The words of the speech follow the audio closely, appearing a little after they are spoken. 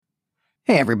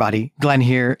Hey everybody, Glenn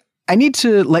here. I need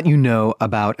to let you know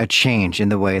about a change in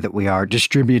the way that we are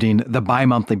distributing the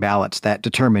bi-monthly ballots that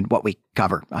determine what we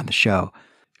cover on the show.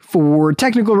 For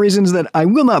technical reasons that I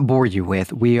will not bore you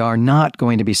with, we are not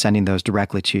going to be sending those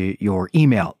directly to your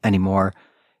email anymore.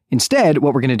 Instead,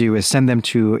 what we're going to do is send them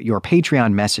to your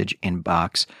Patreon message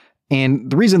inbox.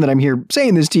 And the reason that I'm here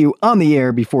saying this to you on the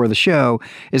air before the show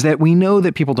is that we know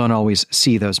that people don't always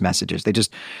see those messages. They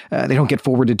just, they don't get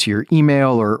forwarded to your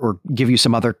email or give you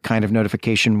some other kind of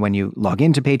notification when you log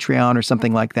into Patreon or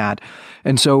something like that.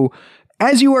 And so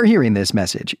as you are hearing this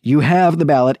message, you have the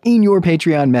ballot in your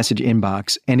Patreon message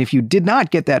inbox. And if you did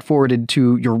not get that forwarded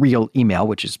to your real email,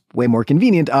 which is way more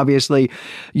convenient, obviously,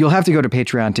 you'll have to go to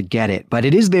Patreon to get it. But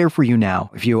it is there for you now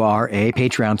if you are a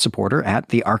Patreon supporter at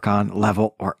the Archon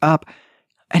level or up.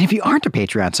 And if you aren't a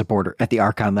Patreon supporter at the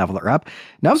Archon level or up,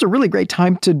 now's a really great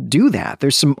time to do that.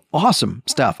 There's some awesome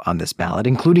stuff on this ballot,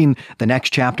 including the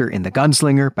next chapter in The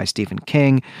Gunslinger by Stephen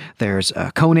King. There's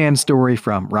a Conan story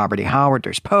from Robert E. Howard.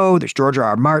 There's Poe. There's George R.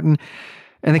 R. Martin.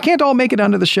 And they can't all make it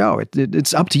onto the show.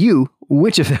 It's up to you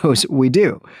which of those we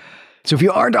do. So if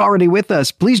you aren't already with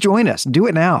us, please join us. Do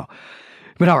it now.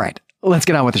 But all right, let's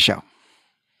get on with the show.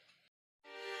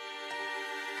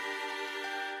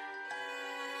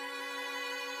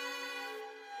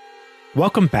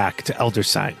 Welcome back to Elder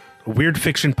Sign, a weird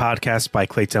fiction podcast by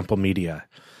Clay Temple Media.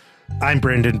 I'm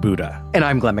Brandon Buddha. And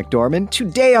I'm Glenn McDormand.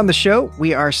 Today on the show,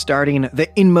 we are starting The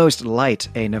Inmost Light,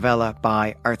 a novella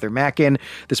by Arthur Machen.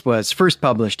 This was first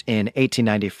published in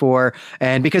 1894.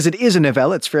 And because it is a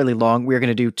novella, it's fairly long, we're going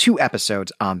to do 2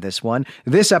 episodes on this one.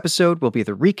 This episode will be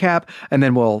the recap, and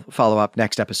then we'll follow up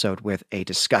next episode with a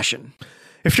discussion.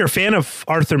 If you're a fan of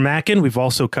Arthur Machen, we've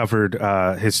also covered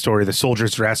his story, The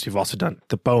Soldier's Rest. We've also done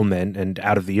The Bowmen and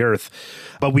Out of the Earth.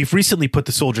 But we've recently put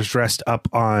The Soldier's Rest up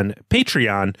on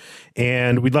Patreon,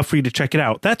 and we'd love for you to check it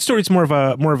out. That story's more of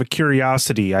a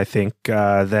curiosity, I think,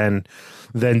 than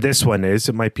this one is.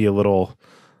 It might be a little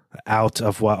out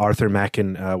of what Arthur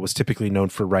Machen was typically known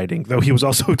for writing, though he was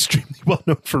also extremely well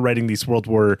known for writing these World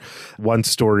War I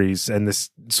stories, and this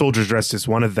Soldier's Rest is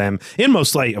one of them.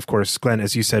 Inmost Light, of course, Glenn,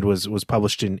 as you said, was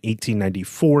published in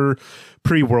 1894,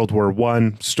 pre-World War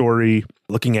I story,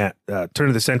 looking at turn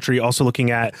of the century, also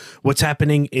looking at what's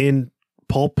happening in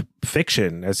pulp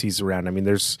fiction as he's around. I mean,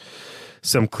 there's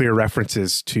some clear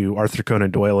references to Arthur Conan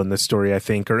Doyle in this story, I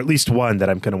think, or at least one that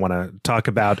I'm going to want to talk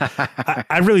about.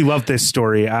 I really love this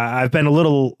story. I've been a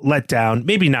little let down,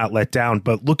 maybe not let down,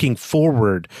 but looking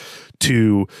forward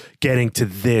to getting to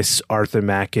this Arthur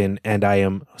Machen, and I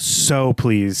am so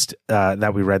pleased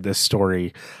that we read this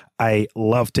story. I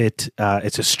loved it.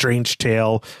 It's a strange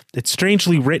tale. It's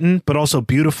strangely written, but also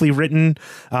beautifully written.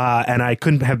 And I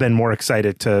couldn't have been more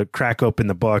excited to crack open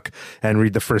the book and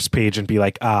read the first page and be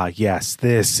like, yes,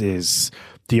 this is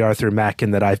the Arthur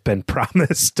Machen that I've been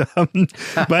promised.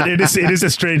 But it is a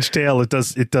strange tale. It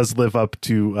does live up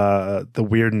to the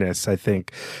weirdness, I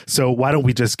think. So why don't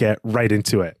we just get right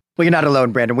into it? Well, you're not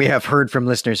alone, Brandon. We have heard from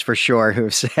listeners for sure who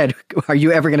have said, are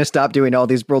you ever going to stop doing all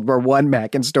these World War I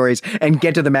Machen stories and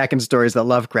get to the Machen stories that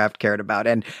Lovecraft cared about?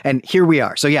 And here we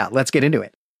are. So yeah, let's get into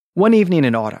it. One evening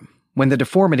in autumn, when the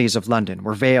deformities of London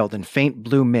were veiled in faint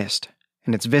blue mist,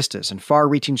 and its vistas and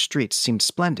far-reaching streets seemed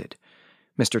splendid,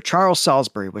 Mr. Charles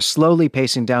Salisbury was slowly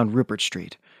pacing down Rupert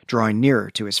Street, drawing nearer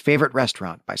to his favorite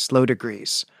restaurant by slow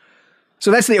degrees. So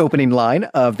that's the opening line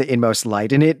of The Inmost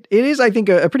Light, and it is, I think,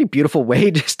 a pretty beautiful way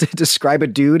just to describe a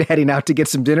dude heading out to get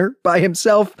some dinner by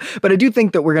himself. But I do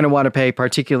think that we're going to want to pay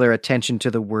particular attention to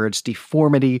the words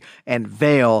deformity and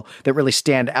veil that really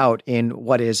stand out in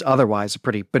what is otherwise a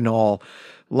pretty banal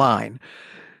line.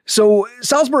 So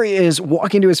Salisbury is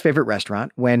walking to his favorite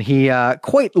restaurant when he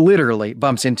quite literally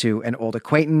bumps into an old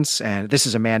acquaintance, and this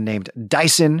is a man named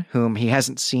Dyson, whom he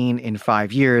hasn't seen in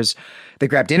 5 years. They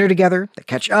grab dinner together, they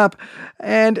catch up,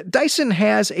 and Dyson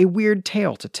has a weird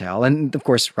tale to tell. And of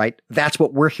course, right, that's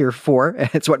what we're here for.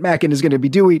 It's what Machen is going to be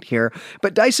doing here.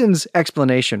 But Dyson's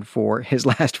explanation for his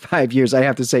last 5 years, I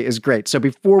have to say, is great. So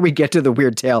before we get to the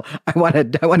weird tale, I want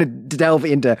to delve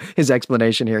into his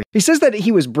explanation here. He says that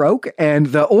he was broke, and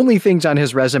the only things on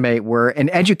his resume were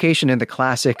an education in the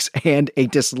classics and a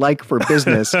dislike for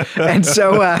business. And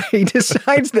so he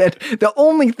decides that the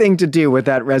only thing to do with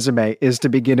that resume is to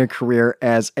begin a career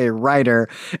as a writer.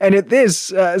 And at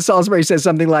this, Salisbury says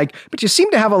something like, but you seem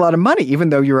to have a lot of money, even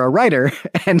though you're a writer.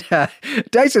 And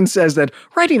Dyson says that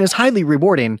writing is highly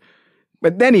rewarding,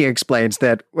 But then he explains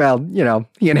that, well,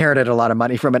 he inherited a lot of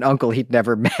money from an uncle he'd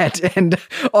never met. And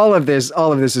all of this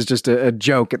is just a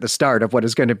joke at the start of what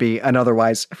is going to be an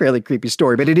otherwise fairly creepy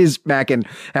story. But it is Machen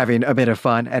having a bit of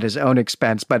fun at his own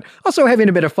expense, but also having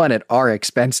a bit of fun at our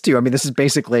expense, too. I mean, this is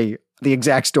basically the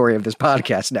exact story of this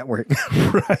podcast network.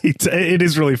 Right. It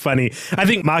is really funny. I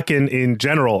think Machen in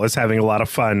general is having a lot of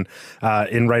fun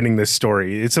in writing this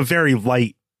story. It's a very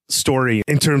light story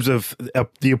in terms of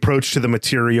the approach to the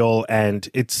material, and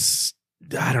it's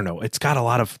got a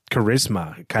lot of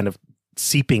charisma kind of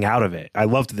seeping out of it. I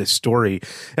loved this story.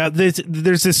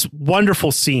 There's this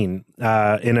wonderful scene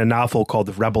in a novel called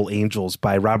The Rebel Angels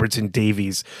by Robertson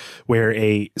Davies, where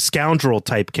a scoundrel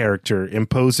type character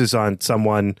imposes on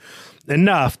someone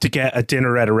enough to get a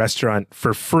dinner at a restaurant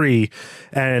for free.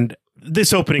 And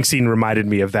this opening scene reminded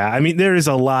me of that. I mean, there is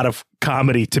a lot of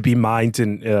comedy to be mined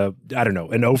in,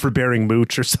 an overbearing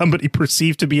mooch or somebody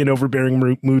perceived to be an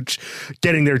overbearing mooch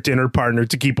getting their dinner partner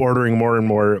to keep ordering more and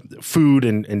more food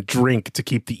and drink to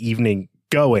keep the evening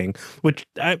going, which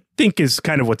I think is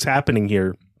kind of what's happening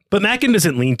here. But Machen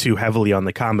doesn't lean too heavily on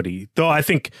the comedy, though I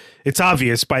think it's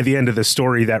obvious by the end of the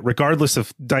story that regardless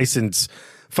of Dyson's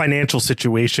financial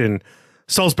situation,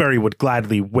 Salisbury would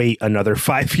gladly wait another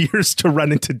 5 years to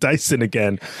run into Dyson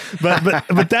again.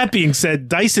 But that being said,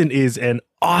 Dyson is an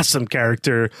awesome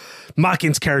character.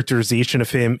 Machen's characterization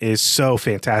of him is so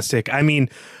fantastic. I mean,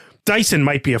 Dyson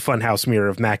might be a funhouse mirror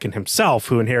of Machen himself,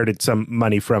 who inherited some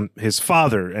money from his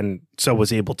father and so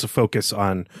was able to focus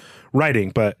on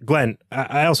writing. But Glenn,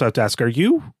 I also have to ask, are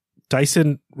you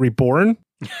Dyson reborn?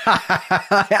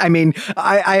 I mean,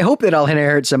 I hope that I'll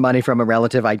inherit some money from a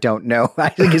relative I don't know. I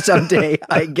think someday,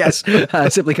 I guess,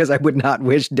 simply because I would not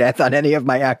wish death on any of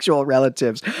my actual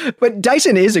relatives. But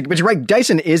Dyson is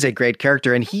a great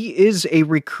character, and he is a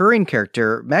recurring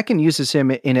character. Machen uses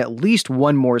him in at least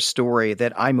one more story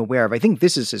that I'm aware of. I think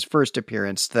this is his first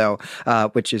appearance, though,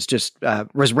 which is just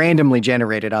was randomly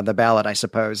generated on the ballot, I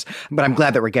suppose. But I'm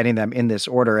glad that we're getting them in this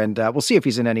order, and we'll see if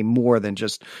he's in any more than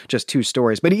just two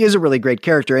stories. But he is a really great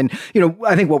character. And,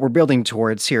 I think what we're building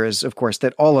towards here is, of course,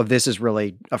 that all of this is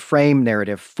really a frame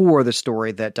narrative for the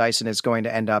story that Dyson is going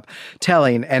to end up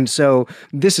telling. And so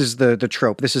this is the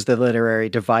trope. This is the literary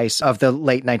device of the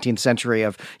late 19th century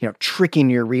of, tricking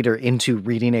your reader into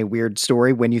reading a weird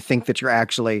story when you think that you're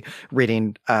actually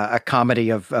reading a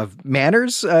comedy of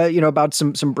manners, about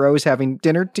some bros having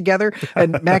dinner together.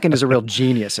 And Machen is a real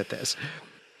genius at this.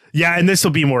 Yeah, and this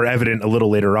will be more evident a little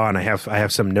later on. I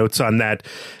have some notes on that.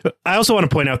 I also want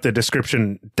to point out the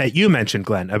description that you mentioned,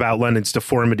 Glenn, about London's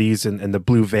deformities and the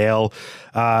blue veil.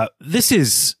 This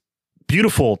is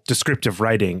beautiful descriptive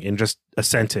writing in just a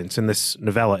sentence, and this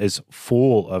novella is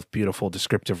full of beautiful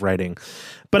descriptive writing.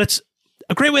 But it's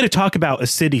a great way to talk about a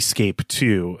cityscape,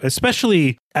 too,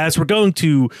 especially as we're going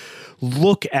to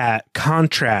look at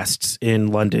contrasts in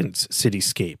London's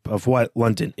cityscape of what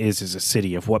London is as a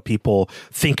city, of what people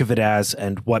think of it as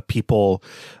and what people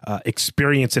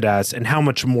experience it as, and how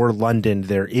much more London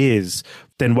there is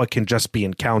than what can just be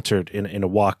encountered in a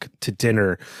walk to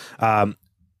dinner.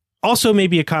 Also,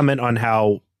 maybe a comment on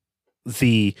how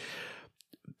the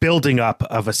building up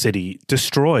of a city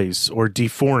destroys or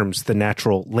deforms the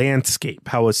natural landscape,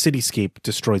 how a cityscape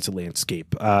destroys a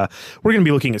landscape. We're going to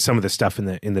be looking at some of this stuff in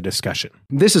the discussion.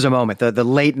 This is a moment, the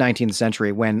late 19th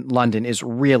century, when London is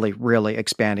really, really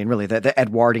expanding, really the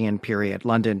Edwardian period.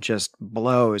 London just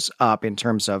blows up in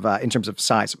terms of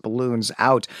size, balloons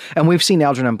out. And we've seen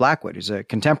Algernon Blackwood, who's a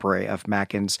contemporary of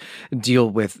Machen's, deal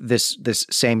with this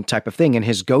same type of thing in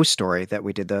his ghost story that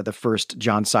we did, the first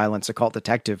John Silence occult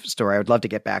detective story. I would love to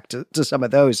get back to some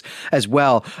of those as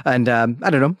well. And I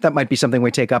don't know, that might be something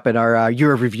we take up in our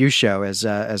year of review show as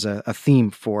a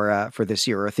theme for this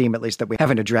year, or a theme at least that we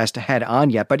haven't addressed head on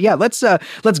yet. But yeah, let's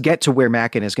get to where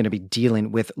Machen is going to be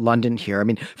dealing with London here. I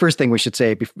mean, first thing we should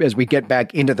say as we get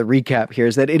back into the recap here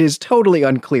is that it is totally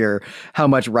unclear how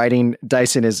much writing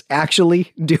Dyson is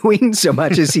actually doing, so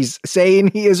much as he's saying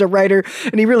he is a writer.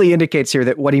 And he really indicates here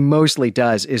that what he mostly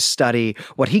does is study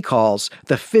what he calls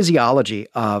the physiology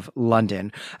of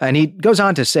London. And he goes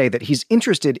on to say that he's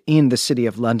interested in the city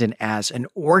of London as an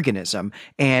organism,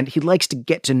 and he likes to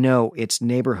get to know its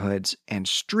neighborhoods and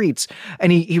streets.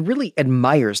 And he really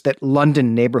admires that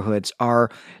London neighborhoods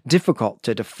are difficult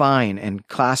to define and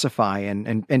classify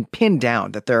and pin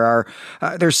down, that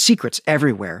there's secrets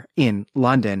everywhere in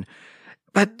London.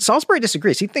 But Salisbury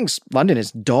disagrees. He thinks London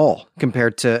is dull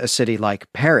compared to a city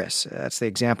like Paris. That's the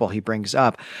example he brings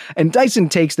up. And Dyson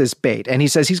takes this bait, and he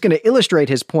says he's going to illustrate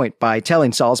his point by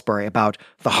telling Salisbury about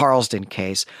the Harlesden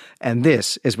case. And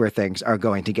this is where things are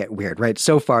going to get weird, right?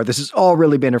 So far, this has all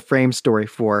really been a frame story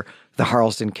for the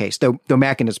Harleston case, though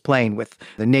Machen is playing with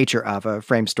the nature of a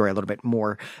frame story a little bit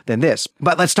more than this.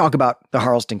 But let's talk about the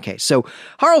Harleston case. So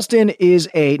Harleston is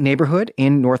a neighborhood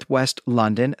in northwest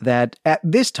London that at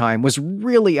this time was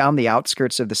really on the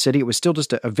outskirts of the city. It was still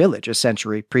just a village a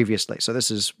century previously. So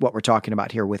this is what we're talking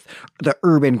about here with the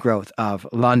urban growth of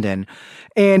London.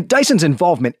 And Dyson's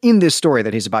involvement in this story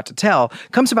that he's about to tell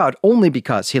comes about only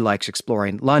because he likes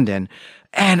exploring London.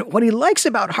 And what he likes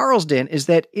about Harlesden is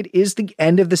that it is the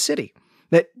end of the city,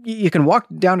 that you can walk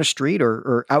down a street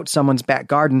or out someone's back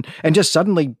garden and just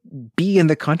suddenly be in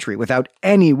the country without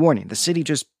any warning. The city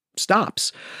just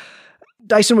stops.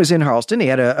 Dyson was in Harlesden. He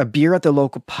had a beer at the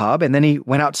local pub, and then he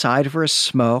went outside for a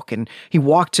smoke, and he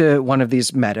walked to one of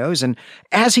these meadows. And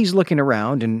as he's looking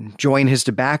around and enjoying his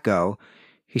tobacco,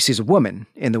 he sees a woman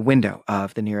in the window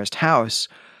of the nearest house.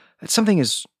 Something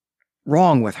is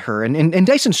wrong with her. And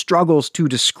Dyson struggles to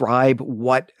describe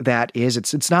what that is.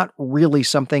 It's not really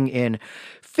something in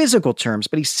physical terms,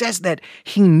 but he says that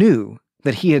he knew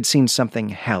that he had seen something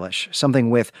hellish, something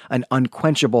with an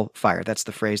unquenchable fire. That's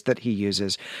the phrase that he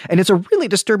uses. And it's a really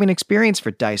disturbing experience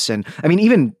for Dyson. I mean,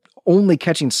 even only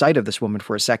catching sight of this woman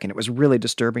for a second, it was really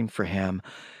disturbing for him.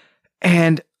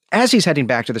 And as he's heading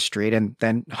back to the street and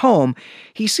then home,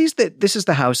 he sees that this is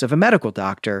the house of a medical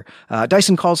doctor.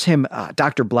 Dyson calls him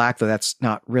Dr. Black, though that's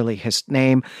not really his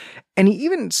name. And he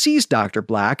even sees Dr.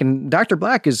 Black, and Dr.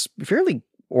 Black is fairly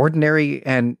ordinary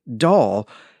and dull.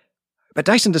 But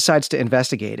Dyson decides to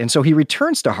investigate, and so he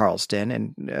returns to Harlesden,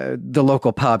 and the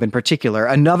local pub in particular,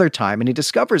 another time, and he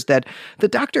discovers that the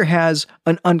doctor has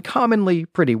an uncommonly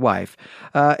pretty wife.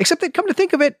 Except that, come to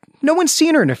think of it, no one's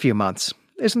seen her in a few months.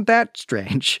 Isn't that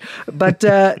strange? But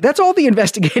that's all the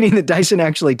investigating that Dyson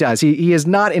actually does. He is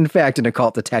not, in fact, an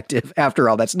occult detective. After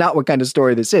all, that's not what kind of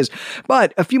story this is.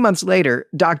 But a few months later,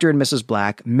 Dr. and Mrs.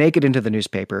 Black make it into the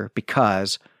newspaper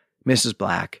because Mrs.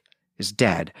 Black is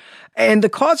dead. And the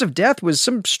cause of death was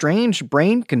some strange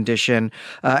brain condition.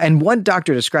 And one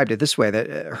doctor described it this way, that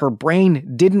her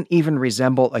brain didn't even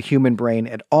resemble a human brain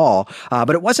at all.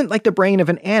 But it wasn't like the brain of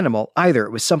an animal either.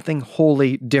 It was something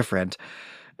wholly different.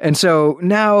 And so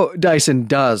now Dyson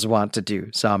does want to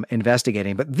do some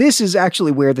investigating, but this is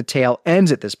actually where the tale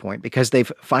ends at this point, because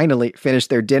they've finally finished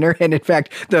their dinner. And in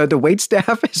fact, the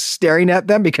waitstaff is staring at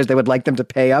them because they would like them to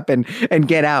pay up and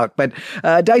get out. But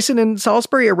Dyson and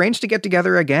Salisbury arrange to get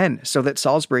together again so that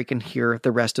Salisbury can hear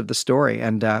the rest of the story.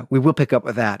 And we will pick up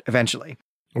with that eventually.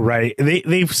 Right.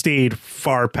 They've stayed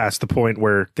far past the point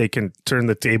where they can turn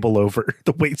the table over.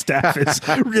 The waitstaff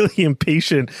is really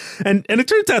impatient. And it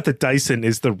turns out that Dyson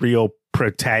is the real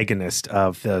protagonist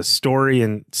of the story,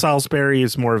 and Salisbury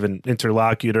is more of an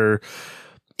interlocutor,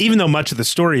 even though much of the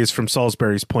story is from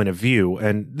Salisbury's point of view.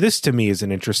 And this, to me, is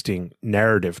an interesting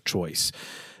narrative choice.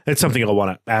 It's something I'll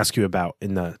want to ask you about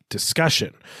in the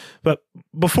discussion. But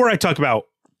before I talk about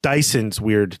Dyson's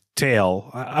weird tale,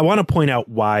 I want to point out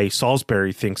why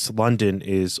Salisbury thinks London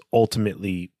is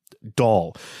ultimately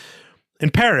dull. In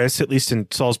Paris, at least in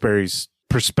Salisbury's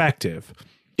perspective,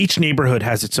 each neighborhood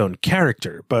has its own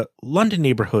character, but London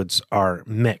neighborhoods are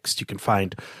mixed. You can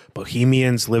find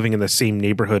bohemians living in the same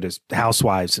neighborhood as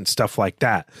housewives and stuff like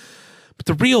that. But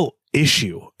the real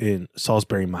issue in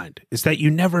Salisbury mind is that you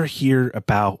never hear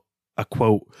about a,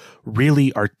 quote,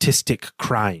 really artistic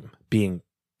crime being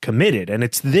committed. And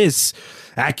it's this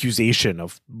accusation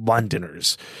of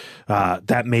Londoners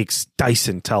that makes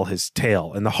Dyson tell his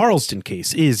tale. And the Harlesden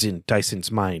case is, in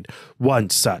Dyson's mind, one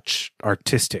such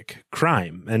artistic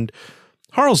crime. And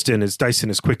Harlesden, as Dyson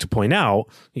is quick to point out,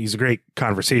 he's a great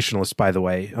conversationalist, by the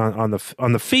way, on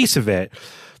the face of it,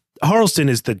 Harlesden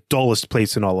is the dullest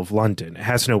place in all of London. It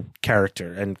has no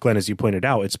character. And Glenn, as you pointed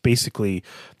out, it's basically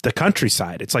the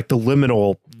countryside. It's like the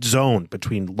liminal zone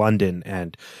between London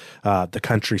and the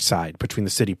countryside, between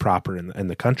the city proper and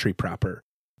the country proper.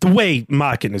 The way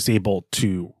Machen is able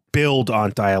to build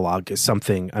on dialogue is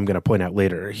something I'm going to point out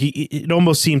later. It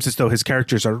almost seems as though his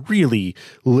characters are really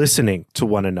listening to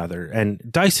one another. And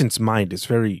Dyson's mind is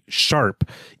very sharp,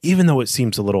 even though it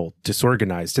seems a little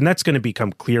disorganized. And that's going to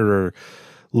become clearer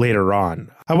later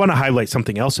on. I want to highlight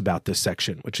something else about this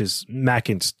section, which is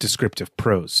Machen's descriptive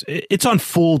prose. It's on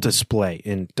full display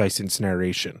in Dyson's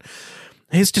narration.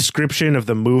 His description of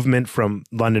the movement from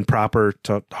London proper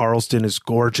to Harlesden is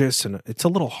gorgeous, and it's a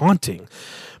little haunting.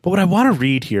 But what I want to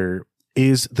read here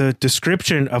is the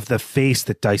description of the face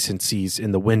that Dyson sees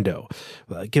in the window.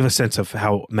 Give a sense of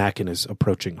how Machen is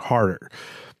approaching horror.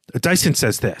 Dyson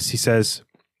says this. He says,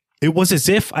 "It was as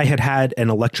if I had had an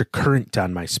electric current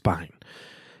down my spine.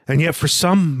 And yet for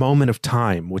some moment of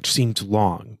time, which seemed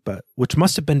long, but which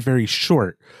must have been very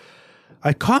short,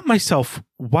 I caught myself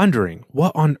wondering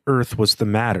what on earth was the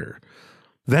matter.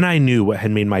 Then I knew what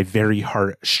had made my very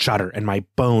heart shudder and my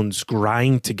bones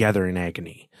grind together in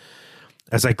agony.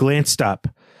 As I glanced up,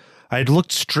 I had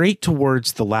looked straight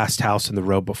towards the last house in the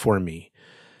row before me,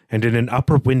 and in an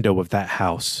upper window of that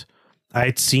house, I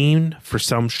had seen, for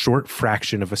some short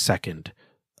fraction of a second,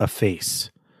 a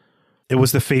face. It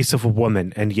was the face of a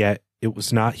woman, and yet it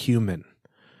was not human.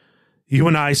 You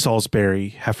and I, Salisbury,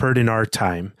 have heard in our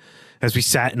time, as we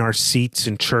sat in our seats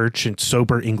in church in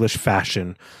sober English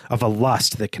fashion, of a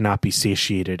lust that cannot be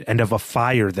satiated and of a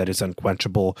fire that is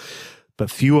unquenchable,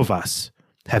 but few of us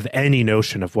have any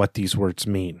notion of what these words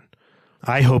mean.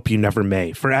 I hope you never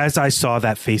may, for as I saw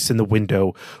that face in the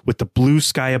window, with the blue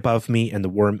sky above me and the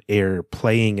warm air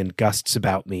playing in gusts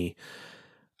about me,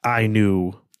 I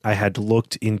knew I had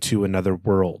looked into another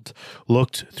world,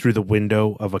 looked through the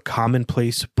window of a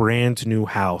commonplace brand new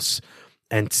house,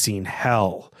 and seen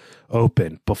hell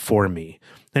open before me.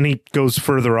 And he goes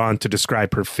further on to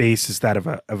describe her face as that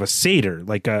of a satyr,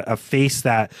 like a face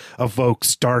that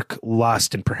evokes dark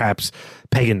lust and perhaps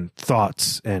pagan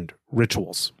thoughts and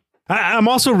rituals. I'm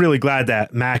also really glad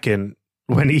that Machen,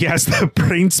 when he has the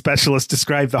brain specialist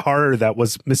describe the horror that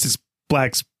was Mrs.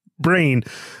 Black's brain,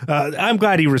 I'm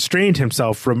glad he restrained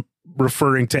himself from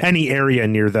referring to any area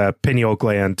near the pineal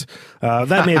gland.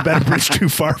 That may have been a bridge too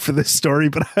far for this story,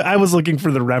 but I was looking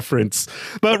for the reference.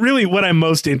 But really what I'm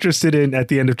most interested in at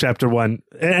the end of chapter 1,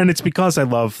 and it's because I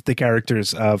love the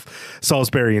characters of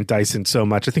Salisbury and Dyson so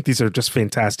much. I think these are just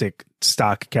fantastic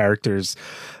stock characters.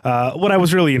 What I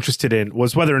was really interested in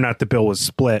was whether or not the bill was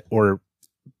split or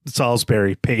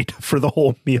Salisbury paid for the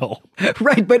whole meal.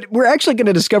 Right, but we're actually going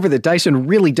to discover that Dyson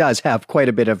really does have quite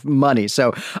a bit of money.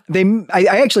 So I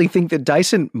actually think that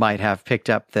Dyson might have picked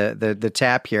up the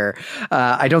tab here.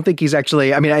 I don't think he's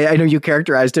actually, I mean, I know you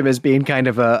characterized him as being kind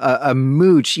of a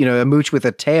mooch, a mooch with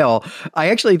a tail. I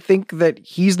actually think that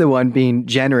he's the one being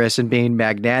generous and being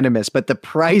magnanimous, but the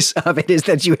price of it is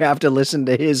that you have to listen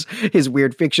to his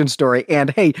weird fiction story. And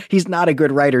hey, he's not a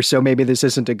good writer, so maybe this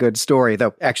isn't a good story,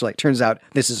 though actually it turns out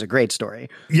this is a great story.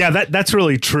 Yeah, that's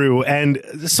really true. And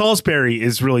Salisbury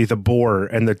is really the bore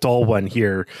and the dull one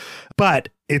here. But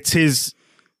it's his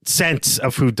sense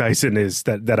of who Dyson is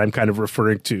that I'm kind of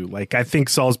referring to. Like, I think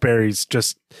Salisbury's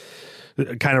just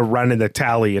kind of running the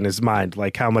tally in his mind.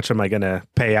 Like, how much am I going to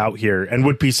pay out here? And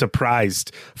would be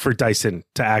surprised for Dyson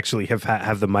to actually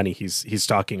have the money he's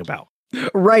talking about.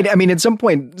 Right. I mean, at some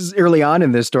point early on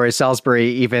in this story, Salisbury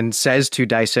even says to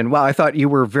Dyson, well, I thought you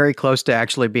were very close to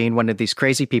actually being one of these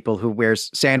crazy people who wears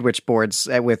sandwich boards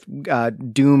with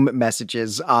doom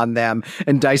messages on them.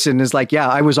 And Dyson is like, yeah,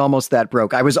 I was almost that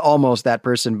broke. I was almost that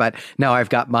person, but now I've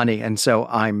got money. And so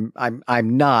I'm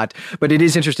not. But it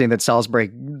is interesting that Salisbury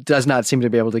does not seem to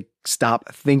be able to stop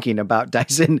thinking about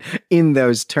Dyson in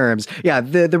those terms. Yeah,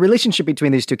 the relationship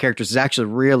between these two characters is actually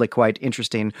really quite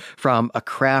interesting from a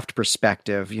craft perspective,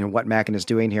 what Machen is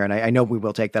doing here. And I know we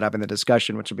will take that up in the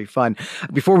discussion, which will be fun.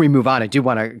 Before we move on, I do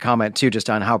want to comment too, just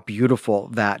on how beautiful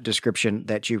that description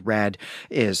that you read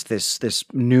is, this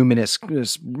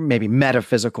numinous, maybe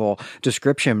metaphysical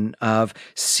description of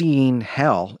seeing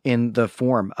hell in the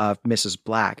form of Mrs.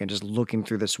 Black and just looking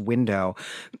through this window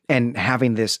and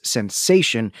having this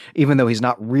sensation, even though he's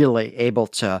not really able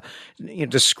to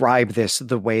describe this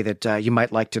the way that you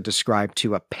might like to describe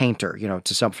to a painter,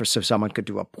 so someone could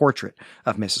do a portrait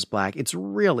of Mrs. Black. It's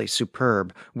really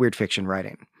superb weird fiction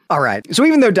writing. All right. So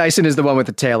even though Dyson is the one with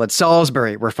the tail, it's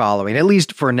Salisbury we're following, at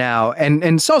least for now.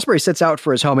 And Salisbury sets out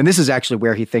for his home. And this is actually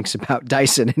where he thinks about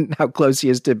Dyson and how close he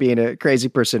is to being a crazy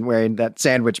person wearing that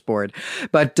sandwich board.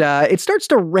 But it starts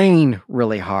to rain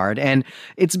really hard, and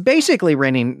it's basically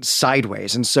raining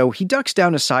sideways. And so he ducks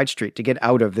down a side street to get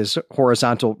out of this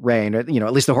horizontal rain, at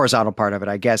least the horizontal part of it,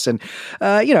 I guess. And,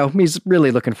 he's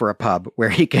really looking for a pub where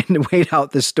he can wait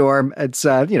out the storm. It's,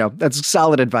 that's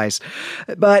solid advice.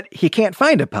 But he can't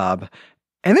find a pub.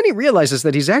 And then he realizes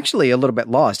that he's actually a little bit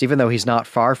lost, even though he's not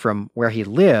far from where he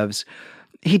lives.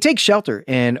 He takes shelter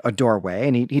in a doorway,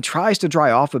 and he tries to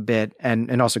dry off a bit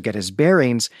and also get his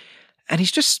bearings. And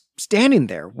he's just standing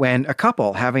there when a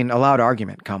couple having a loud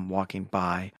argument come walking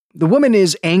by. The woman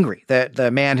is angry that the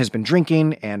man has been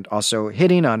drinking and also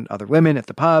hitting on other women at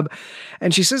the pub.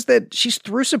 And she says that she's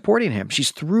through supporting him. She's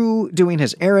through doing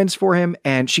his errands for him.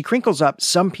 And she crinkles up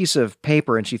some piece of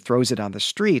paper and she throws it on the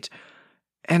street.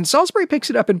 And Salisbury picks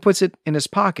it up and puts it in his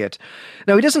pocket.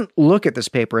 Now, he doesn't look at this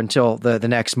paper until the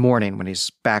next morning when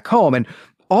he's back home, and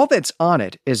all that's on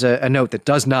it is a note that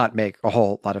does not make a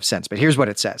whole lot of sense. But here's what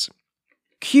it says.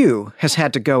 Q has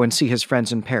had to go and see his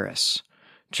friends in Paris.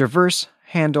 Traverse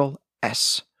handle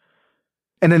S.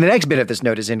 And then the next bit of this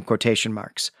note is in quotation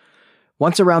marks.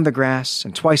 once around the grass,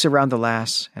 and twice around the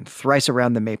lass, and thrice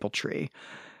around the maple tree.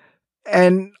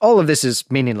 And all of this is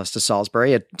meaningless to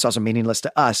Salisbury. It's also meaningless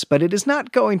to us, but it is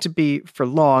not going to be for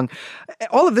long.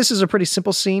 All of this is a pretty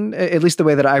simple scene, at least the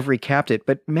way that I've recapped it,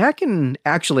 but Machen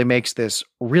actually makes this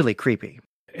really creepy.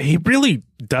 He really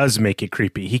does make it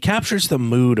creepy. He captures the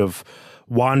mood of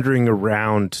wandering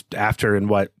around after in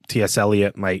what T.S.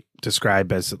 Eliot might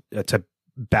describe as a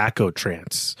tobacco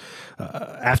trance,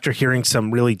 after hearing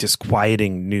some really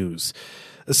disquieting news.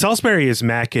 Salisbury, as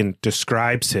Machen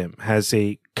describes him, has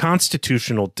a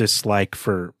constitutional dislike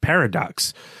for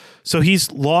paradox. So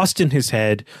he's lost in his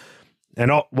head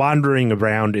and wandering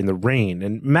around in the rain.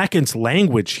 And Machen's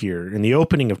language here in the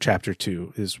opening of chapter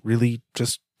 2 is really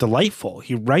just delightful.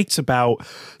 He writes about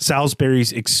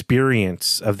Salisbury's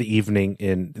experience of the evening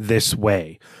in this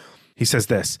way. He says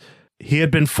this: he had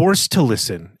been forced to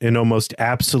listen in almost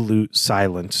absolute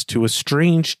silence to a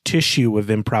strange tissue of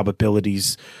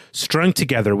improbabilities strung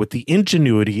together with the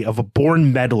ingenuity of a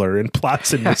born meddler in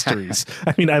plots and mysteries.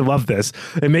 I mean, I love this.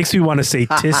 It makes me want to say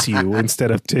tissue instead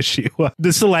of tissue.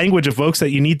 This is the language of folks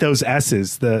that you need those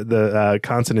S's. The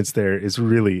consonants there is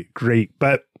really great.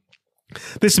 But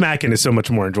this Machen is so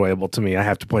much more enjoyable to me, I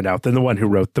have to point out, than the one who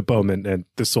wrote The Bowman and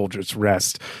The Soldier's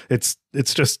Rest. It's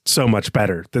just so much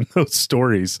better than those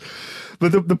stories.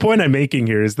 But the point I'm making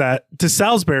here is that to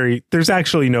Salisbury, there's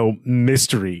actually no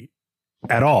mystery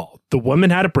at all. The woman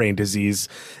had a brain disease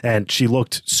and she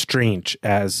looked strange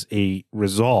as a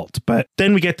result. But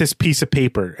then we get this piece of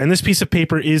paper, and this piece of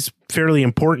paper is fairly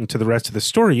important to the rest of the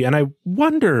story. And I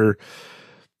wonder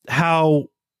how,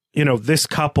 this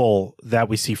couple that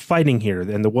we see fighting here,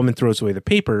 and the woman throws away the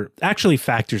paper, actually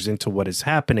factors into what is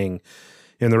happening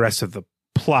in the rest of the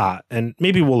plot. And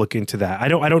maybe we'll look into that. I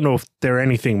don't know if they're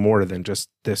anything more than just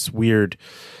this weird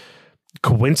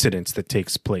coincidence that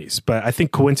takes place, but I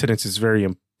think coincidence is very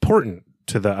important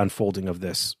to the unfolding of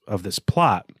this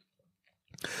plot.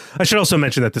 I should also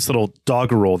mention that this little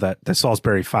doggerel that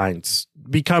Salisbury finds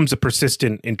becomes a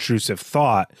persistent, intrusive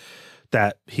thought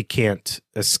that he can't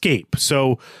escape.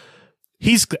 So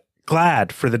he's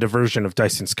glad for the diversion of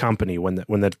Dyson's company when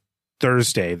the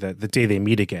Thursday, the day they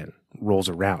meet again, rolls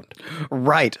around.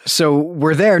 Right. So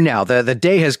we're there now. The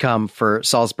day has come for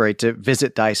Salisbury to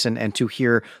visit Dyson and to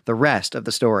hear the rest of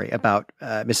the story about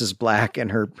Mrs. Black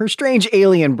and her strange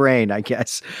alien brain, I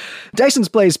guess. Dyson's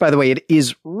place, by the way, it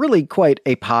is really quite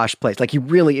a posh place. Like, he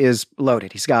really is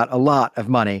loaded. He's got a lot of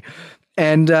money.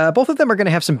 And both of them are going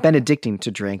to have some Benedictine to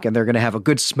drink, and they're going to have a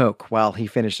good smoke while he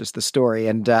finishes the story.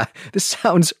 And this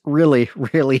sounds really,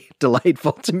 really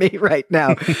delightful to me right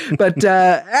now. But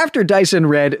after Dyson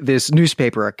read this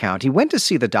newspaper account, he went to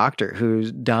see the doctor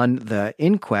who's done the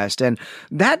inquest. And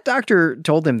that doctor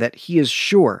told him that he is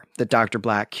sure that Dr.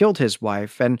 Black killed his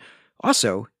wife. And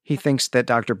also, he thinks that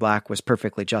Dr. Black was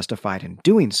perfectly justified in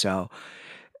doing so.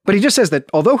 But he just says that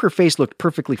although her face looked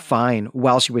perfectly fine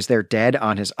while she was there dead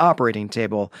on his operating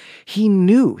table, he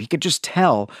could just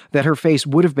tell that her face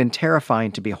would have been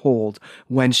terrifying to behold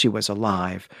when she was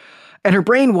alive. And her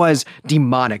brain was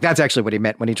demonic. That's actually what he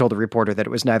meant when he told the reporter that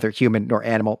it was neither human nor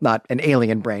animal, not an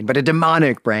alien brain, but a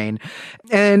demonic brain.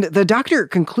 And the doctor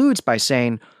concludes by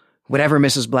saying, whatever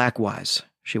Mrs. Black was,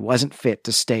 she wasn't fit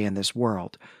to stay in this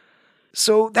world.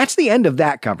 So that's the end of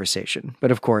that conversation. But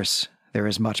of course, there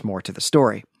is much more to the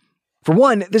story. For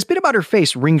one, this bit about her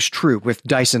face rings true with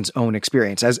Dyson's own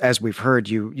experience, as we've heard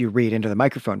you read into the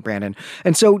microphone, Brandon.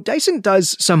 And so Dyson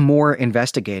does some more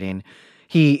investigating.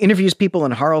 He interviews people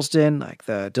in Harlesden, like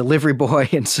the delivery boy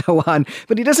and so on,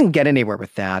 but he doesn't get anywhere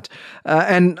with that.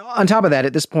 And on top of that,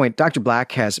 at this point, Dr.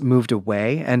 Black has moved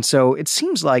away, and so it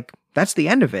seems like that's the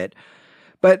end of it.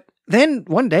 But then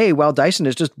one day, while Dyson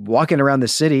is just walking around the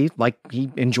city like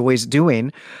he enjoys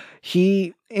doing,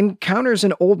 he encounters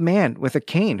an old man with a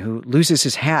cane who loses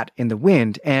his hat in the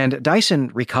wind, and Dyson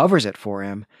recovers it for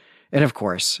him. And of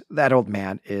course, that old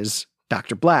man is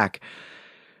Dr. Black.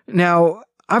 Now,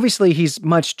 obviously, he's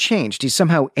much changed. He's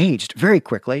somehow aged very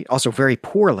quickly, also very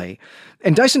poorly.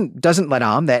 And Dyson doesn't let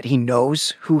on that he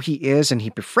knows who he is, and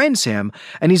he befriends him,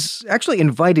 and he's actually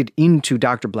invited into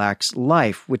Dr. Black's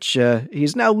life, which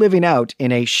he's now living out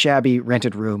in a shabby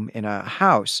rented room in a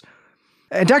house.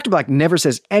 And Dr. Black never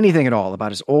says anything at all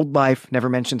about his old life, never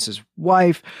mentions his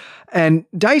wife. And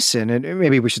Dyson, and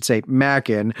maybe we should say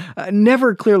Machen,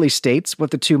 never clearly states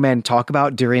what the two men talk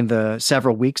about during the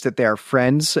several weeks that they are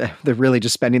friends. They're really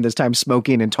just spending this time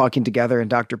smoking and talking together in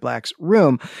Dr. Black's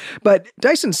room. But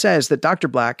Dyson says that Dr.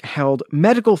 Black held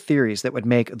medical theories that would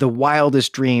make the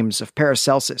wildest dreams of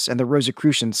Paracelsus and the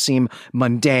Rosicrucians seem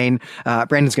mundane.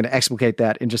 Brandon's going to explicate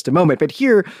that in just a moment. But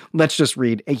here, let's just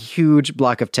read a huge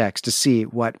block of text to see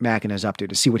what Machen is up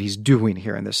to see what he's doing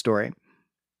here in this story.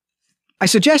 I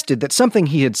suggested that something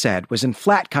he had said was in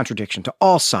flat contradiction to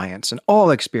all science and all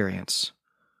experience.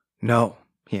 No,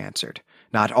 he answered,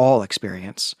 not all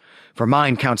experience, for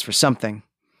mine counts for something.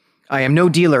 I am no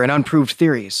dealer in unproved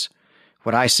theories.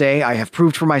 What I say I have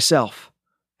proved for myself,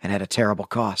 and at a terrible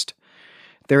cost.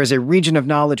 There is a region of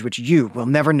knowledge which you will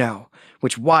never know,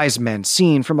 which wise men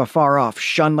seen from afar off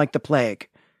shun like the plague,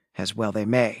 as well they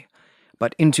may.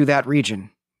 But into that region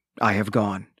I have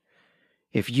gone.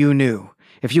 If you knew,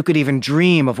 if you could even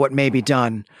dream of what may be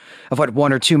done, of what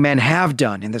one or two men have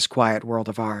done in this quiet world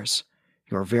of ours,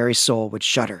 your very soul would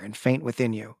shudder and faint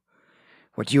within you.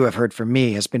 What you have heard from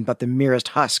me has been but the merest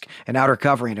husk and outer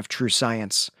covering of true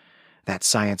science, that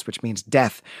science which means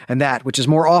death, and that which is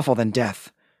more awful than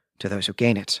death, to those who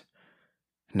gain it.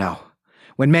 No,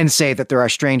 when men say that there are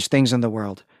strange things in the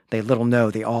world, they little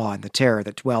know the awe and the terror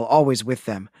that dwell always with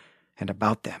them and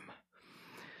about them.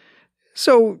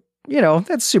 So,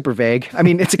 that's super vague. I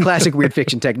mean, it's a classic weird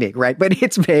fiction technique, right? But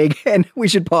it's vague, and we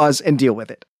should pause and deal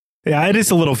with it. Yeah, it is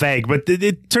a little vague, but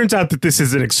it turns out that this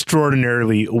is an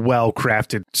extraordinarily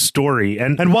well-crafted story.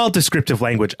 And while descriptive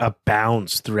language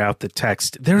abounds throughout the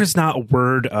text, there is not a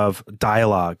word of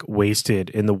dialogue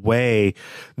wasted in the way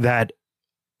that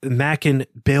Machen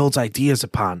builds ideas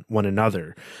upon one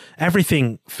another.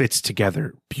 Everything fits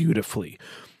together beautifully.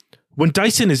 When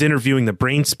Dyson is interviewing the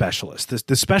brain specialist,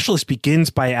 the specialist begins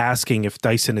by asking if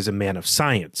Dyson is a man of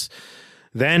science.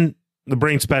 Then the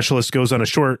brain specialist goes on a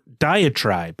short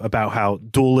diatribe about how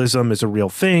dualism is a real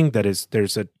thing, that is,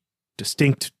 there's a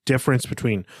distinct difference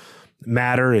between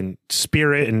matter and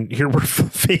spirit, and here we're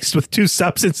faced with two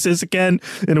substances again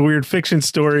in a weird fiction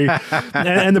story.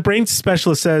 and the brain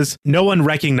specialist says, no one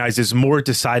recognizes more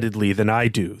decidedly than I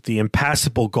do the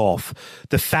impassable gulf,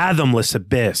 the fathomless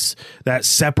abyss that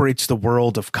separates the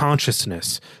world of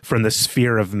consciousness from the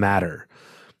sphere of matter.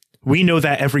 We know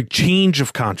that every change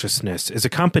of consciousness is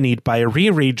accompanied by a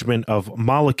rearrangement of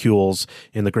molecules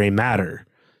in the gray matter,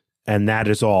 and that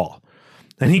is all.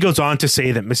 And he goes on to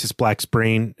say that Mrs. Black's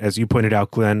brain, as you pointed out,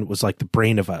 Glenn, was like the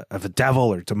brain of a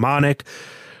devil or demonic.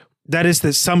 That is,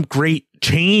 that some great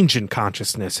change in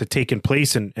consciousness had taken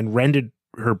place and rendered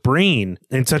her brain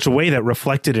in such a way that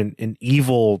reflected an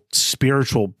evil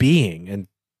spiritual being. And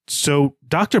so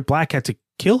Dr. Black had to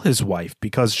kill his wife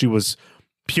because she was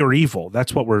pure evil.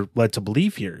 That's what we're led to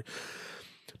believe here.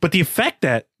 But the effect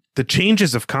that the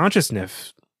changes of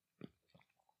consciousness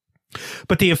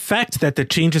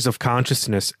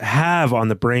have on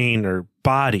the brain or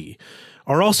body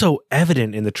are also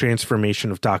evident in the transformation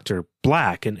of Dr.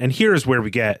 Black. And here is where we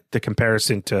get the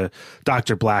comparison to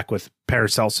Dr. Black with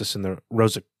Paracelsus and the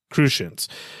Rosicrucians.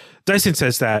 Dyson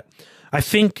says that, I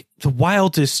think the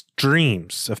wildest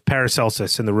dreams of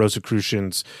Paracelsus and the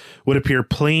Rosicrucians would appear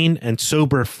plain and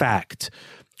sober fact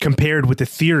compared with the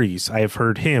theories I have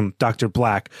heard him, Dr.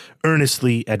 Black,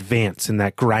 earnestly advance in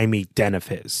that grimy den of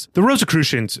his. The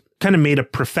Rosicrucians kind of made a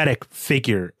prophetic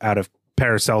figure out of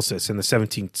Paracelsus in the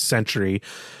 17th century.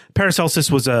 Paracelsus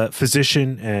was a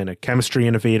physician and a chemistry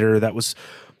innovator that was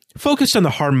focused on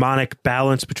the harmonic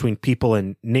balance between people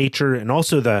and nature, and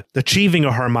also the achieving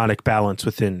a harmonic balance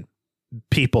within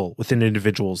people, within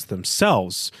individuals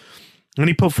themselves. And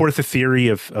he put forth a theory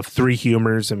of three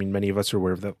humors. I mean, many of us are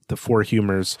aware of the four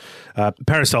humors.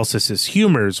 Paracelsus's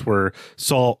humors were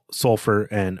salt, sulfur,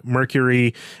 and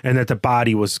mercury, and that the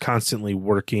body was constantly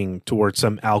working towards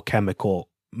some alchemical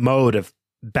mode of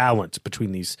balance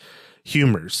between these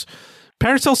humors.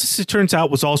 Paracelsus, it turns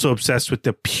out, was also obsessed with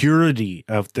the purity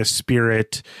of the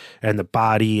spirit and the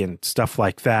body and stuff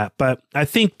like that. But I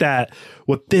think that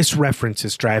what this reference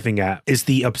is driving at is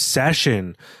the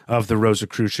obsession of the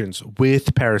Rosicrucians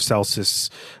with Paracelsus'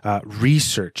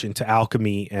 research into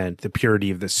alchemy and the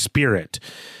purity of the spirit.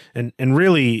 And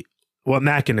really, what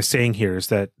Machen is saying here is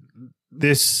that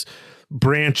this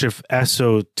branch of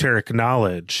esoteric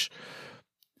knowledge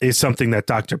is something that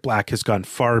Dr. Black has gone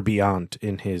far beyond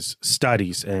in his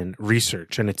studies and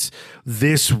research. And it's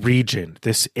this region,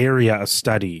 this area of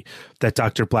study that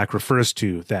Dr. Black refers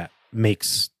to that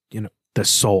makes, the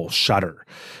soul shudder.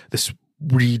 This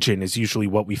region is usually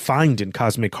what we find in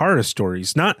cosmic horror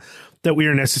stories. Not that we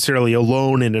are necessarily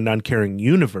alone in an uncaring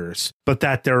universe, but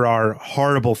that there are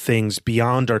horrible things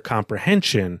beyond our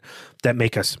comprehension that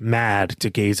make us mad to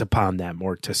gaze upon them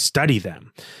or to study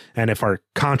them. And if our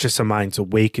conscious minds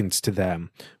awakens to them,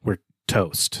 we're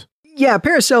toast. Yeah,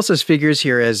 Paracelsus figures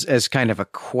here as kind of a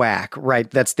quack, right?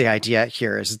 That's the idea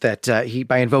here, is that he,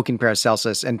 by invoking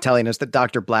Paracelsus and telling us that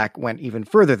Dr. Black went even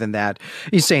further than that,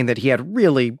 he's saying that he had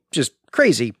really just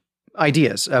crazy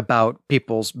ideas about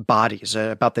people's bodies,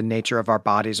 about the nature of our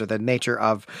bodies or the nature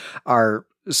of our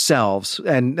selves.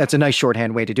 And that's a nice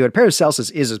shorthand way to do it. Paracelsus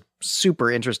is a super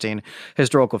interesting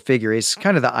historical figure. He's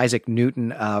kind of the Isaac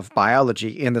Newton of biology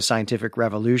in the scientific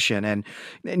revolution. And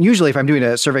usually if I'm doing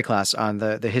a survey class on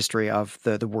the history of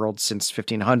the world since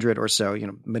 1500 or so,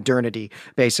 modernity,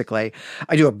 basically,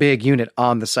 I do a big unit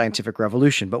on the scientific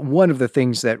revolution. But one of the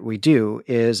things that we do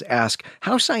is ask,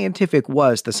 how scientific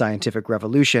was the scientific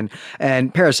revolution?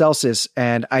 And Paracelsus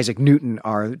and Isaac Newton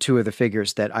are two of the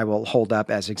figures that I will hold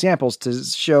up as examples to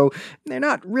show they're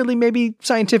not really maybe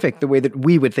scientific the way that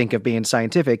we would think of being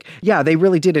scientific. Yeah, they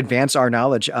really did advance our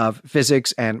knowledge of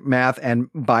physics and math and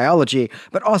biology,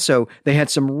 but also they had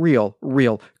some real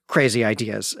crazy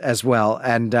ideas as well.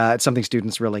 And it's something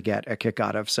students really get a kick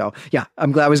out of. So yeah, I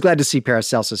was glad to see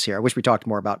Paracelsus here. I wish we talked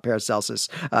more about Paracelsus,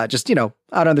 just,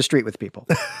 out on the street with people.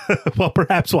 Well,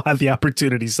 perhaps we'll have the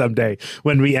opportunity someday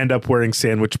when we end up wearing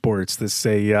sandwich boards that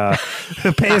say,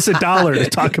 pay us $1 to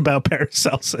talk about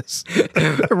Paracelsus.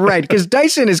 Right. Because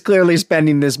Dyson is clearly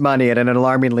spending this money at an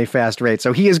alarmingly fast rate.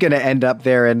 So he is going to end up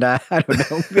there. And I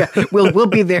don't know. Yeah, we'll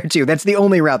be there too. That's the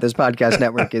only route this podcast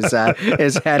network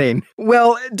is heading.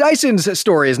 Well, Dyson's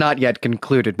story is not yet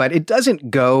concluded, but it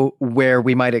doesn't go where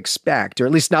we might expect, or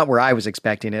at least not where I was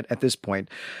expecting it at this point.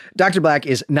 Dr. Black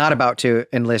is not about to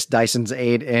enlist Dyson's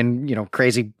aid in,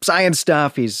 crazy science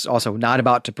stuff. He's also not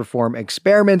about to perform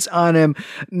experiments on him.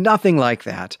 Nothing like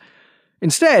that.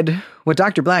 Instead, what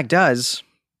Dr. Black does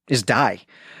is die.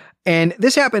 And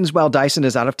this happens while Dyson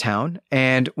is out of town,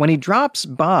 and when he drops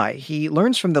by, he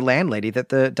learns from the landlady that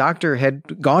the doctor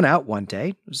had gone out one day.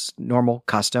 It was normal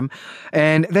custom.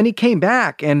 And then he came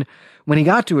back, and when he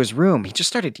got to his room, he just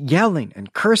started yelling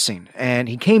and cursing, and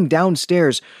he came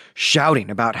downstairs shouting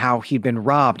about how he'd been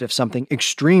robbed of something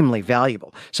extremely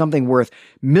valuable, something worth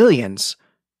millions,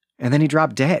 and then he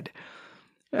dropped dead.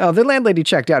 Well, the landlady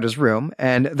checked out his room,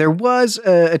 and there was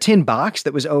a tin box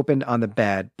that was opened on the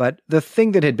bed, but the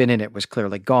thing that had been in it was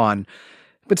clearly gone.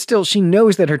 But still, she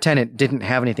knows that her tenant didn't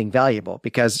have anything valuable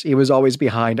because he was always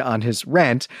behind on his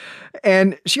rent.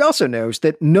 And she also knows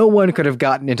that no one could have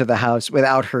gotten into the house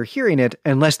without her hearing it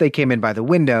unless they came in by the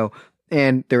window,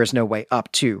 and there is no way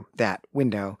up to that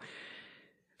window.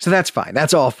 So that's fine.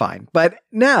 That's all fine. But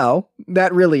now,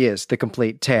 that really is the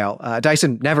complete tale.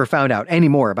 Dyson never found out any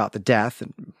more about the death,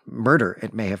 and murder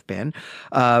it may have been,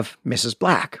 of Mrs.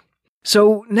 Black.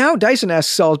 So now Dyson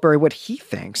asks Salisbury what he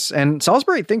thinks, and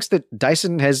Salisbury thinks that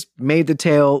Dyson has made the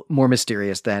tale more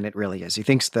mysterious than it really is. He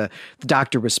thinks the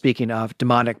doctor was speaking of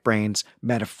demonic brains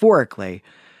metaphorically.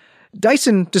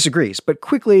 Dyson disagrees, but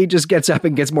quickly just gets up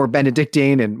and gets more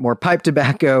Benedictine and more pipe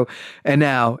tobacco, and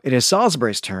now it is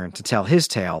Salisbury's turn to tell his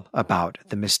tale about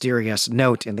the mysterious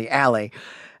note in the alley.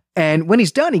 And when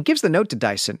he's done, he gives the note to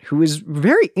Dyson, who is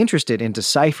very interested in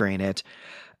deciphering it.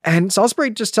 And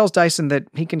Salisbury just tells Dyson that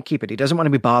he can keep it. He doesn't want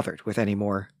to be bothered with any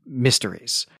more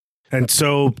mysteries. And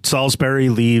so Salisbury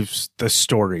leaves the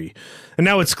story. And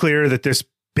now it's clear that this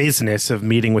business of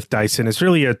meeting with Dyson is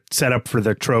really a setup for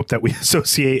the trope that we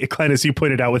associate, Glenn, as you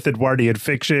pointed out, with Edwardian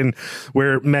fiction,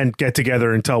 where men get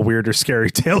together and tell weird or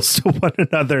scary tales to one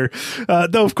another.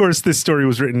 Though, of course, this story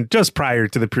was written just prior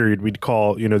to the period we'd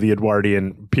call, the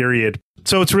Edwardian period.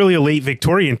 So it's really a late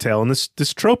Victorian tale, and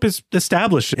this trope is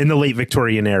established in the late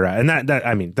Victorian era. And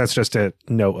that's just a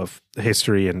note of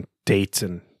history and dates,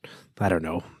 and I don't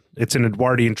know. It's an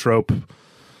Edwardian trope.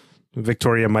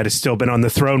 Victoria might have still been on the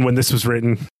throne when this was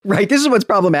written. Right. This is what's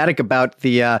problematic about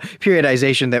the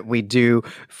periodization that we do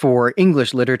for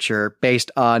English literature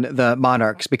based on the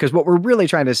monarchs, because what we're really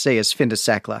trying to say is fin de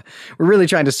siècle. We're really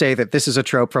trying to say that this is a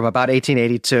trope from about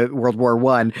 1880 to World War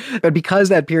I. But because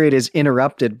that period is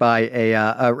interrupted by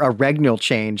a regnal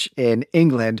change in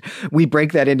England, we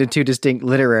break that into two distinct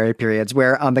literary periods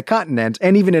where on the continent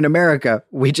and even in America,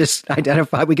 we can just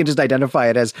identify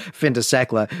it as fin de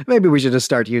siècle. Maybe we should just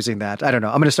start using that. I don't know.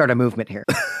 I'm going to start a movement here.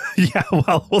 Yeah,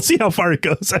 well, we'll see how far it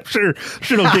goes. I'm sure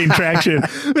it'll gain traction.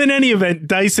 In any event,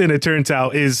 Dyson, it turns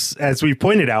out, is, as we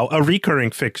pointed out, a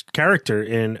recurring character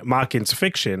in Machen's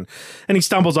fiction. And he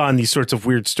stumbles on these sorts of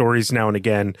weird stories now and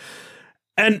again.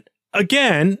 And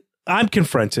again, I'm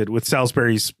confronted with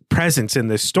Salisbury's presence in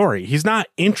this story. He's not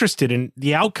interested in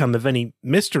the outcome of any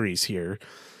mysteries here.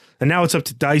 And now it's up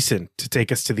to Dyson to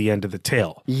take us to the end of the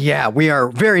tale. Yeah, we are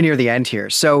very near the end here.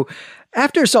 So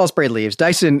after Salisbury leaves,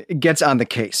 Dyson gets on the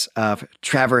case of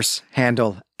Traverse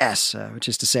Handle S, which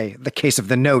is to say, the case of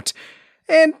the note.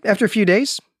 And after a few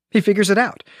days, he figures it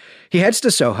out. He heads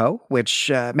to Soho, which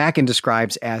Machen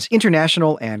describes as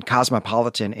international and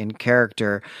cosmopolitan in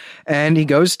character, and he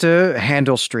goes to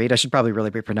Handel Street. I should probably really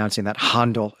be pronouncing that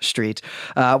Handel Street,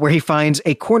 where he finds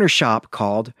a corner shop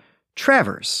called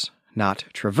Traverse, not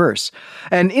Traverse.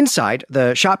 And inside,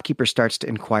 the shopkeeper starts to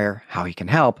inquire how he can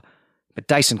help, but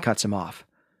Dyson cuts him off.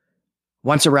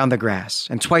 "Once around the grass,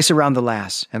 and twice around the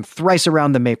lass, and thrice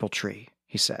around the maple tree,"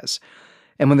 he says.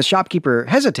 And when the shopkeeper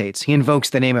hesitates, he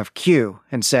invokes the name of Q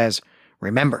and says,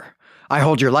 "Remember, I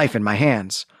hold your life in my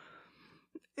hands."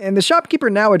 And the shopkeeper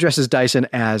now addresses Dyson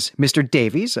as Mr.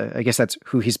 Davies. I guess that's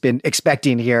who he's been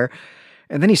expecting here.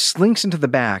 And then he slinks into the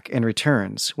back and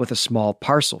returns with a small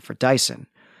parcel for Dyson.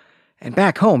 And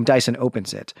back home, Dyson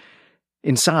opens it.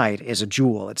 Inside is a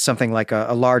jewel. It's something like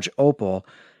a large opal.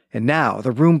 And now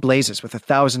the room blazes with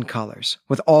 1,000 colors,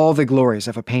 with all the glories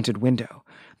of a painted window.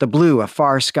 The blue of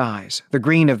far skies, the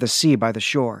green of the sea by the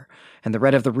shore, and the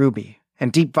red of the ruby,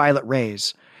 and deep violet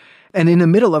rays. And in the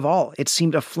middle of all, it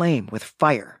seemed aflame with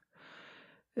fire.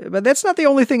 But that's not the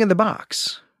only thing in the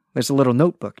box. There's a little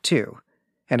notebook, too,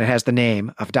 and it has the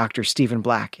name of Dr. Stephen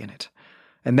Black in it.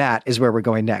 And that is where we're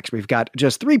going next. We've got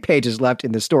just 3 pages left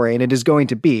in the story, and it is going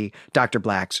to be Dr.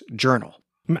 Black's journal.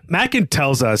 Machen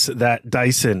tells us that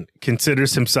Dyson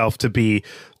considers himself to be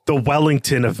the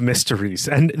Wellington of mysteries.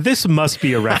 And this must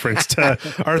be a reference to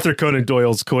Arthur Conan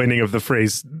Doyle's coining of the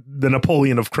phrase, the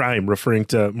Napoleon of crime, referring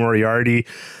to Moriarty.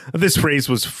 This phrase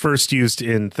was first used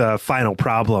in The Final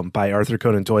Problem by Arthur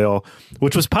Conan Doyle,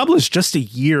 which was published just a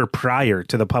year prior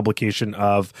to the publication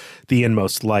of The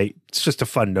Inmost Light. It's just a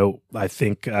fun note, I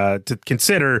think, to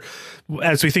consider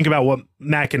as we think about what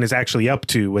Machen is actually up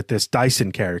to with this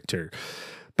Dyson character.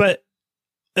 But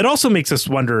it also makes us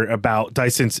wonder about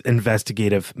Dyson's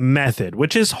investigative method,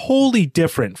 which is wholly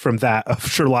different from that of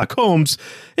Sherlock Holmes,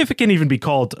 if it can even be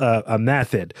called a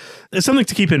method. It's something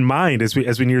to keep in mind as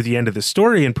we near the end of the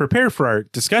story and prepare for our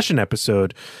discussion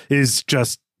episode is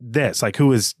just this, like,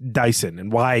 who is Dyson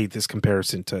and why this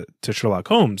comparison to Sherlock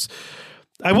Holmes?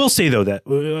 I will say, though, that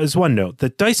as one note,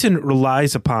 that Dyson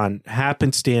relies upon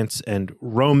happenstance and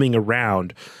roaming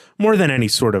around more than any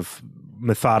sort of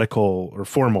methodical or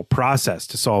formal process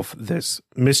to solve this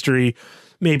mystery.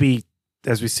 Maybe,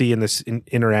 as we see in this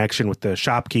interaction with the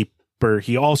shopkeeper,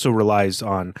 he also relies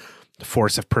on the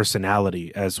force of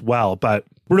personality as well. But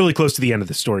we're really close to the end of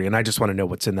the story, and I just want to know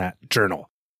what's in that journal.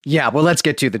 Yeah, well, let's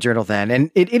get to the journal then.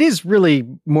 And it is really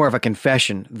more of a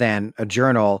confession than a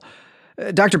journal.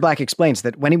 Dr. Black explains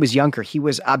that when he was younger, he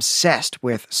was obsessed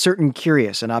with certain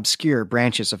curious and obscure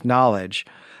branches of knowledge.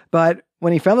 But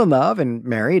when he fell in love and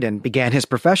married and began his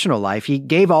professional life, he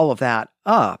gave all of that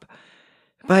up.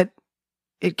 But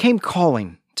it came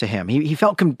calling to him. He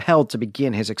felt compelled to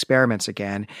begin his experiments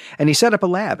again, and he set up a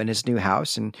lab in his new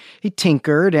house, and he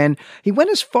tinkered, and he went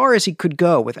as far as he could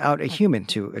go without a human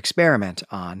to experiment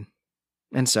on.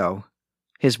 And so,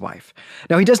 his wife.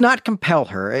 Now, he does not compel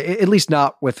her, at least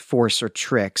not with force or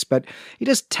tricks, but he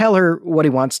does tell her what he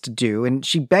wants to do, and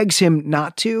she begs him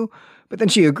not to, but then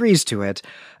she agrees to it.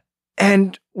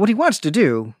 And what he wants to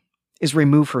do is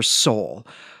remove her soul.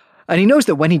 And he knows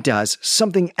that when he does,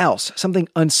 something else, something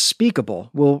unspeakable,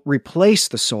 will replace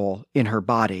the soul in her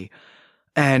body.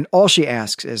 And all she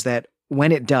asks is that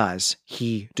when it does,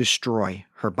 he destroy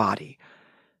her body.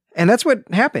 And that's what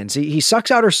happens. He sucks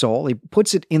out her soul. He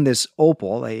puts it in this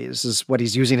opal. This is what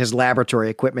he's using his laboratory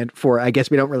equipment for. I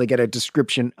guess we don't really get a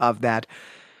description of that.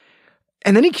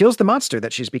 And then he kills the monster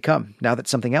that she's become, now that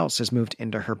something else has moved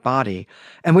into her body.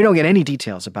 And we don't get any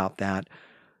details about that.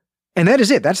 And that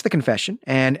is it. That's the confession.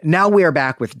 And now we are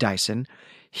back with Dyson.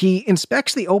 He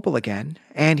inspects the opal again,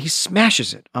 and he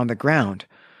smashes it on the ground.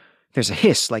 There's a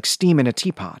hiss like steam in a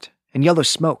teapot, and yellow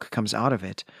smoke comes out of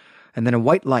it. And then a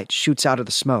white light shoots out of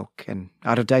the smoke and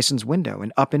out of Dyson's window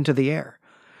and up into the air.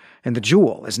 And the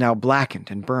jewel is now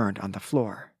blackened and burned on the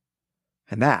floor.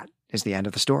 And that is the end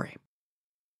of the story.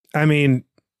 I mean,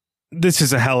 this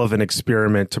is a hell of an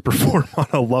experiment to perform on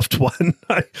a loved one.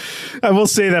 I will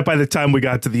say that by the time we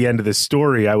got to the end of this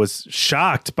story, I was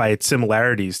shocked by its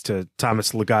similarities to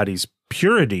Thomas Ligotti's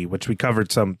Purity, which we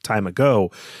covered some time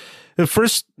ago. The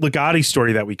first Ligotti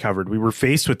story that we covered, we were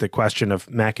faced with the question of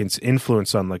Machen's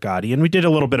influence on Ligotti, and we did a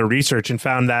little bit of research and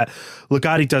found that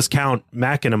Ligotti does count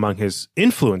Machen among his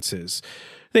influences.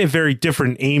 They have very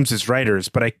different aims as writers,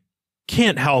 but I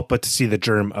can't help but to see the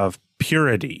germ of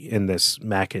purity in this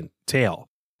Machen tale.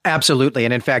 Absolutely.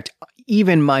 And in fact,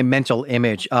 even my mental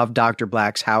image of Dr.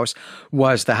 Black's house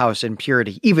was the house in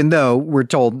purity, even though we're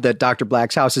told that Dr.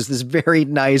 Black's house is this very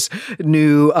nice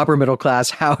new upper middle class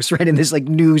house, right, in this like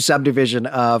new subdivision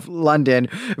of London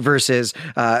versus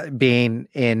being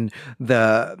in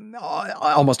the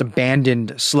almost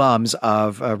abandoned slums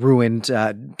of ruined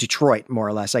Detroit, more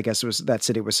or less, I guess was that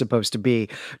city was supposed to be.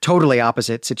 Totally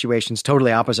opposite situations,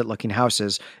 totally opposite looking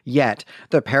houses, yet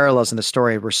the parallels in the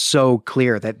story were so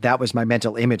clear that was my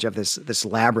mental image of this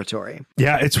laboratory.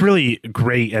 Yeah, it's really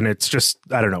great. And it's just,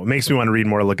 I don't know, it makes me want to read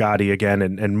more Ligotti again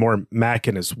and more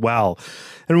Machen as well.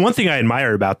 And one thing I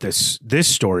admire about this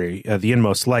story, The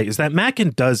Inmost Light, is that Machen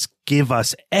does give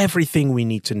us everything we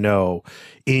need to know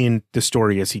in the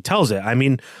story as he tells it. I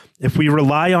mean, if we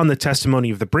rely on the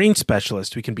testimony of the brain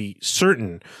specialist, we can be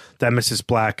certain that Mrs.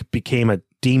 Black became a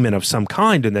demon of some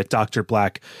kind and that Dr.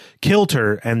 Black killed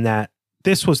her and that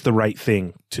this was the right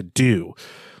thing to do.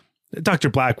 Dr.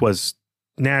 Black was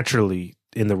naturally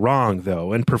in the wrong,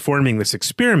 though, in performing this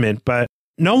experiment, but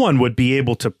no one would be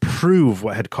able to prove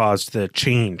what had caused the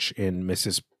change in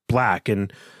Mrs. Black.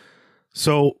 And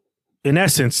so, in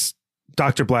essence,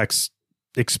 Dr. Black's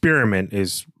experiment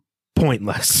is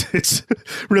pointless. It's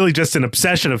really just an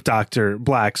obsession of Dr.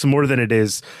 Black's more than it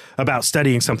is about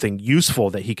studying something useful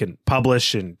that he can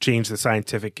publish and change the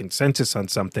scientific consensus on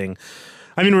something.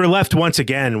 I mean, we're left once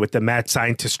again with the mad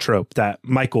scientist trope that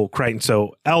Michael Crichton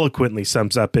so eloquently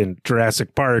sums up in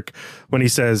Jurassic Park when he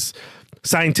says,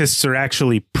 scientists are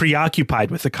actually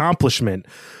preoccupied with accomplishment.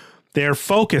 They are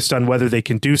focused on whether they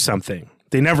can do something.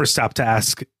 They never stop to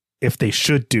ask if they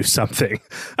should do something.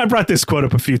 I brought this quote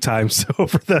up a few times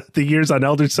over the years on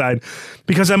Elder Sign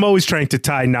because I'm always trying to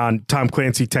tie non-Tom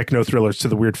Clancy techno thrillers to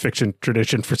the weird fiction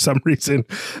tradition for some reason.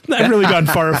 I've really gone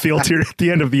far afield here at the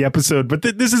end of the episode, but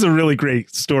this is a really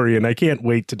great story and I can't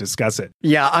wait to discuss it.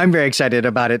 Yeah, I'm very excited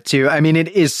about it too. I mean, it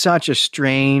is such a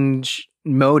strange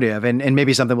motive, and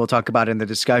maybe something we'll talk about in the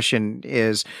discussion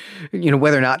is,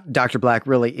 whether or not Dr. Black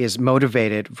really is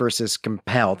motivated versus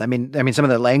compelled. I mean, some of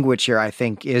the language here, I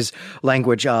think, is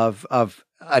language of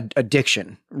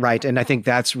addiction, right? And I think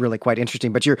that's really quite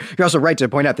interesting. But you're also right to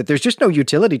point out that there's just no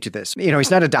utility to this.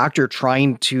 He's not a doctor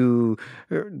trying to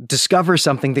discover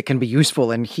something that can be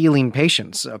useful in healing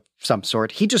patients of some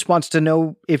sort. He just wants to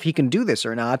know if he can do this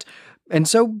or not. And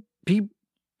so he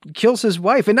kills his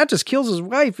wife, and not just kills his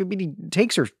wife. I mean, he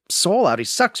takes her soul out. He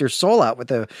sucks her soul out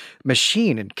with a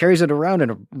machine and carries it around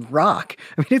in a rock.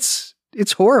 I mean, it's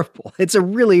horrible. It's a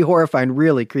really horrifying,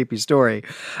 really creepy story.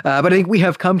 But I think we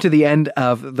have come to the end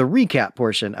of the recap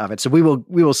portion of it. So we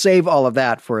will save all of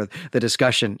that for the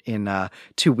discussion in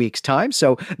 2 weeks' time.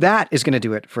 So that is going to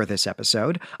do it for this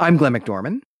episode. I'm Glenn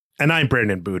McDorman. And I'm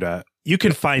Brandon Buddha. You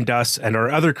can find us and our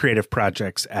other creative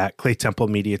projects at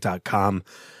claytemplemedia.com.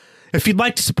 If you'd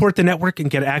like to support the network and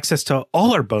get access to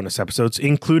all our bonus episodes,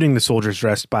 including The Soldier's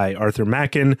Rest by Arthur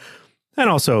Machen, and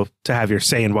also to have your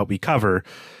say in what we cover,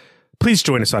 please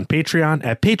join us on Patreon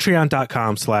at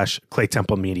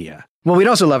patreon.com/claytemplemedia. Well, we'd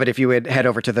also love it if you would head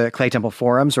over to the Clay Temple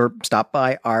forums or stop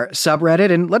by our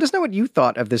subreddit and let us know what you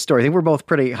thought of this story. I think we're both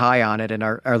pretty high on it and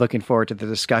are looking forward to the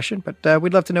discussion, but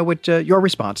we'd love to know what your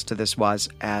response to this was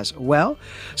as well.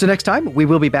 So next time, we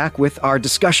will be back with our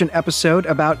discussion episode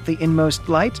about the Inmost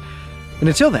Light. And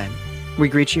until then, we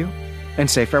greet you and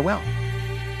say farewell.